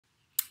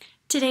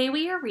Today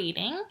we are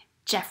reading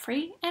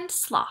Geoffrey and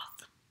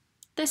Sloth.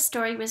 This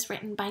story was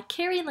written by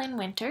Kari-Lynn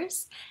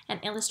Winters and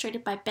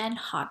illustrated by Ben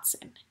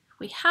Hodson.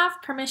 We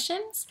have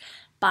permissions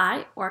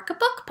by Orca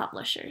book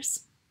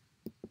publishers.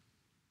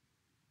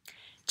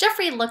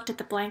 Geoffrey looked at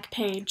the blank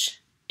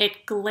page.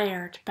 It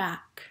glared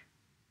back.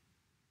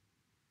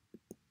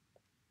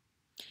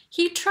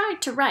 He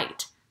tried to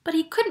write, but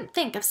he couldn't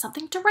think of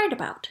something to write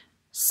about,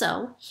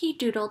 so he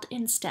doodled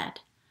instead.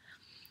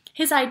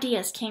 His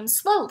ideas came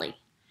slowly.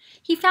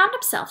 He found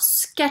himself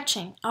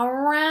sketching a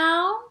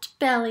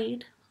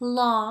round-bellied,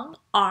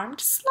 long-armed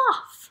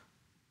sloth.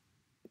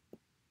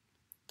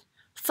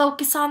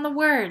 "Focus on the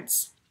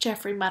words,"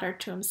 Geoffrey muttered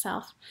to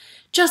himself.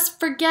 "Just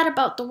forget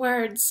about the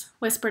words,"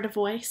 whispered a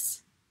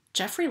voice.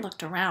 Geoffrey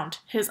looked around,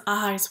 his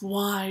eyes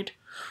wide.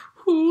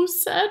 Who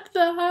said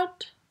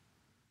that?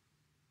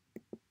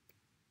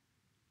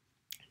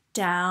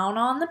 Down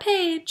on the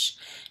page,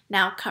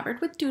 now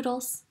covered with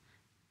doodles,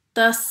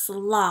 the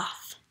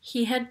sloth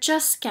he had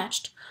just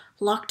sketched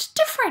looked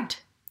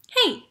different.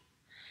 "Hey,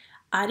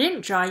 I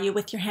didn't draw you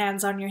with your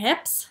hands on your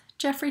hips,"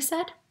 Geoffrey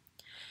said.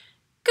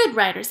 "Good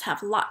writers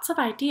have lots of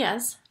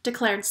ideas,"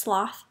 declared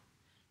Sloth.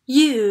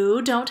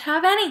 "You don't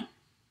have any."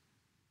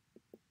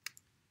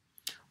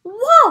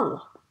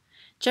 "Whoa!"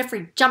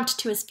 Geoffrey jumped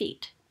to his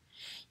feet.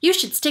 "You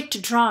should stick to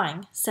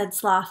drawing," said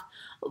Sloth.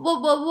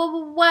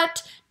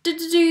 What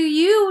do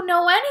you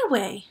know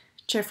anyway?"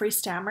 Geoffrey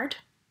stammered.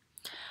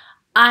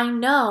 "I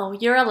know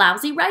you're a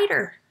lousy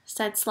writer,"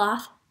 said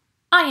Sloth.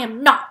 "I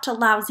am not a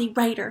lousy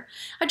writer.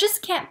 I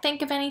just can't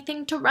think of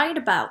anything to write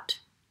about."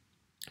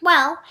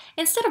 "Well,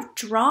 instead of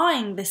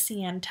drawing the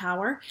CN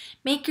Tower,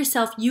 make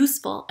yourself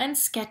useful and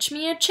sketch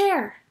me a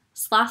chair."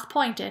 Sloth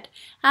pointed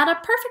at a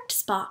perfect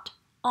spot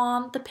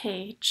on the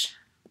page.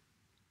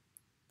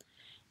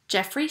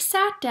 Geoffrey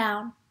sat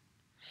down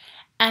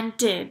and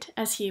did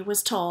as he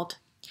was told.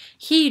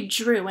 He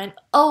drew an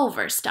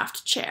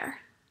overstuffed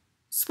chair.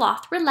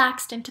 Sloth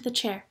relaxed into the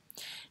chair.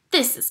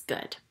 "This is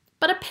good,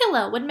 but a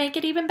pillow would make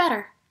it even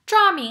better.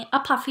 Draw me a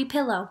puffy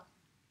pillow."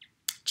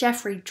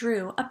 Geoffrey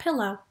drew a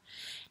pillow.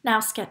 "Now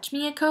sketch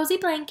me a cozy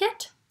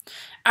blanket."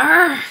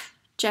 "Arrgh,"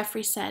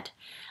 Geoffrey said.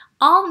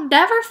 "I'll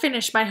never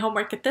finish my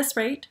homework at this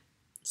rate."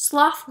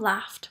 Sloth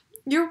laughed.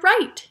 "You're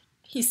right,"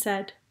 he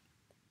said.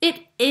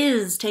 "It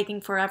is taking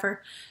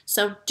forever,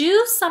 so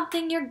do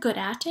something you're good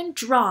at and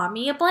draw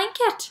me a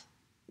blanket."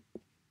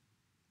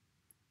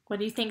 What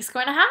do you think's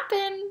going to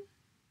happen?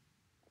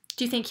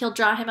 Do you think he'll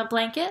draw him a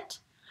blanket?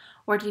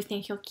 Or do you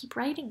think he'll keep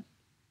writing?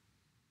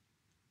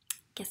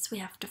 Guess we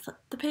have to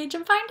flip the page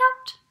and find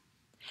out.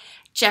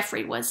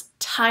 Geoffrey was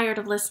tired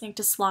of listening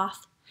to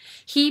Sloth.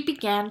 He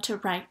began to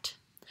write.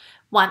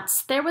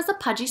 Once there was a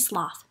pudgy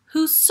sloth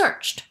who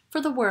searched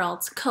for the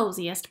world's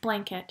coziest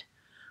blanket.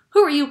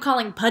 "Who are you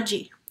calling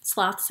pudgy?"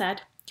 Sloth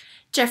said.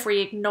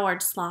 Geoffrey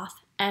ignored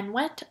Sloth and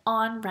went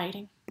on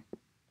writing.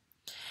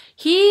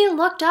 He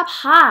looked up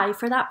high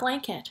for that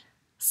blanket.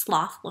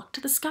 Sloth looked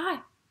to the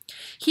sky.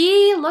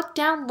 He looked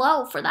down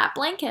low for that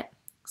blanket.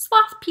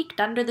 Sloth peeked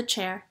under the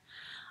chair.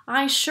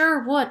 "I sure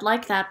would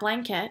like that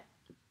blanket."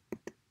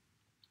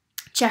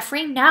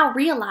 Geoffrey now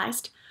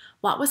realized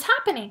what was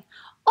happening.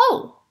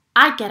 "Oh,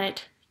 I get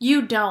it.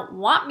 You don't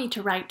want me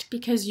to write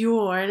because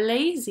you're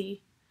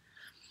lazy."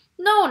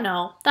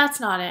 No, that's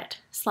not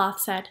it," Sloth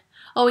said.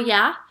 "Oh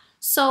yeah?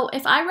 So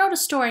if I wrote a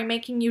story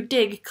making you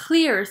dig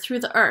clear through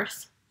the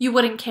earth, you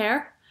wouldn't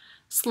care?"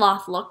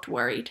 Sloth looked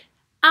worried.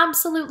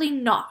 "Absolutely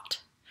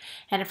not."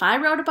 "And if I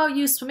wrote about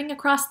you swimming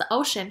across the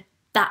ocean,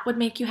 that would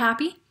make you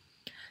happy?"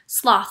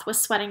 Sloth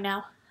was sweating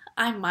now.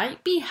 "I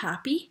might be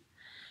happy."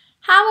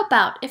 "How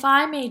about if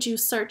I made you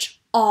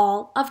search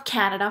all of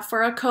Canada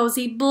for a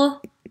cozy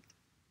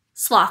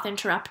Sloth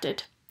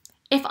interrupted.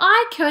 "If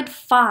I could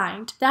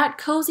find that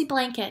cozy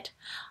blanket,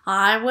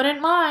 I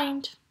wouldn't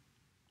mind."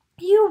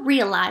 "You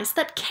realize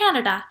that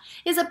Canada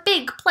is a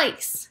big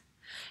place.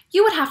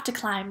 You would have to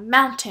climb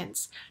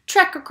mountains,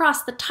 trek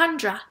across the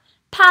tundra,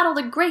 paddle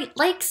the Great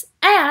Lakes,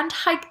 and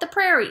hike the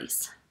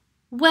prairies."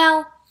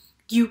 "Well,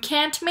 you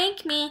can't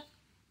make me."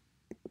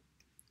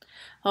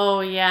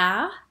 "Oh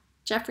yeah?"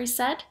 Geoffrey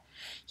said.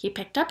 He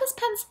picked up his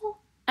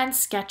pencil and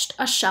sketched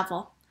a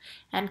shovel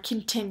and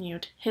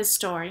continued his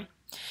story.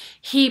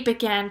 He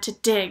began to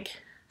dig.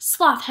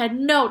 Sloth had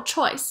no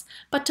choice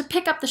but to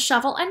pick up the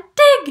shovel and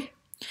dig.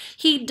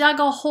 He dug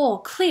a hole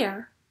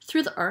clear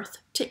through the earth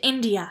to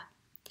India.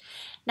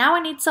 "Now I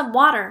need some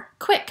water.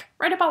 Quick,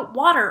 write about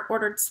water,"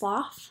 ordered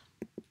Sloth.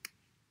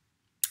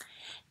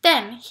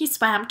 Then he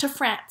swam to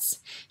France.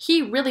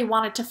 He really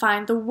wanted to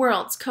find the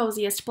world's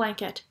coziest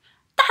blanket.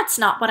 "That's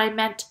not what I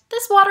meant.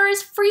 This water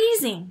is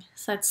freezing,"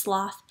 said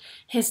Sloth,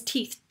 his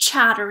teeth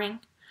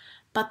chattering.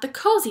 But the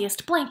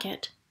coziest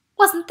blanket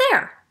wasn't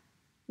there.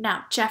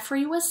 Now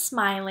Geoffrey was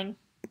smiling.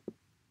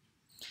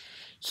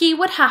 He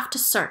would have to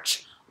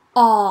search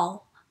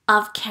all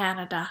of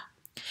Canada.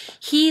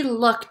 He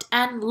looked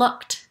and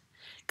looked,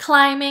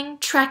 climbing,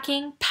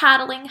 trekking,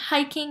 paddling,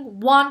 hiking,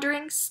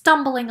 wandering,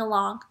 stumbling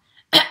along.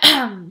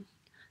 "Ahem,"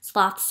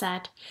 Sloth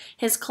said.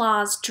 His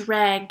claws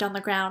dragged on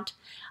the ground.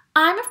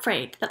 I'm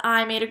afraid that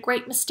I made a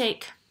great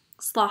mistake.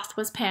 Sloth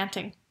was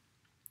panting.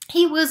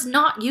 He was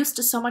not used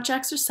to so much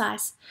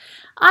exercise.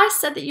 I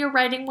said that your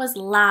writing was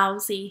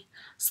lousy,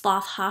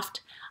 Sloth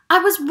huffed. I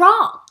was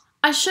wrong.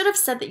 I should have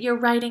said that your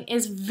writing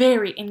is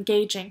very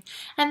engaging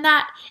and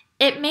that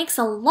it makes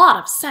a lot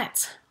of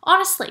sense.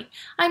 Honestly,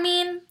 I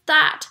mean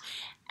that.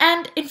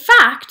 And in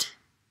fact,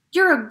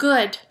 you're a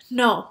good,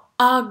 no,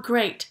 a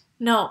great,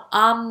 no,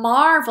 a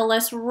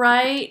marvelous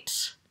writer.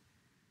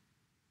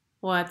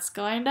 What's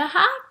going to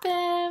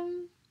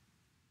happen?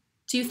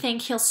 Do you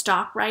think he'll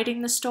stop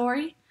writing the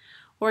story?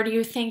 Or do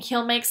you think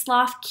he'll make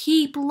Sloth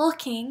keep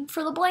looking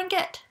for the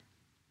blanket?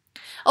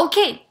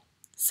 Okay,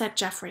 said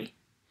Geoffrey.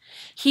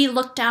 He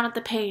looked down at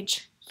the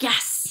page.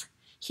 Yes,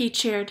 he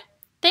cheered.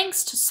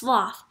 Thanks to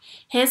Sloth,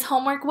 his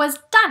homework was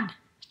done.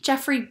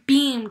 Geoffrey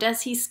beamed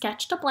as he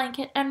sketched a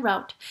blanket and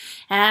wrote.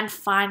 And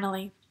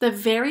finally, the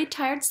very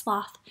tired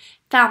Sloth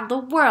found the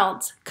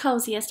world's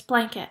coziest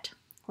blanket,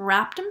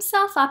 wrapped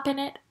himself up in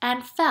it,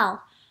 and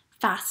fell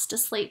fast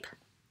asleep.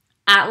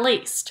 At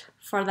least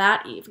for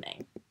that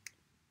evening.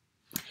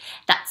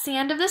 That's the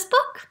end of this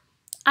book.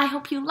 I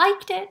hope you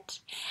liked it,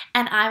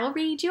 and I will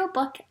read you a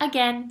book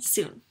again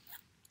soon.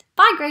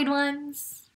 Bye, grade ones!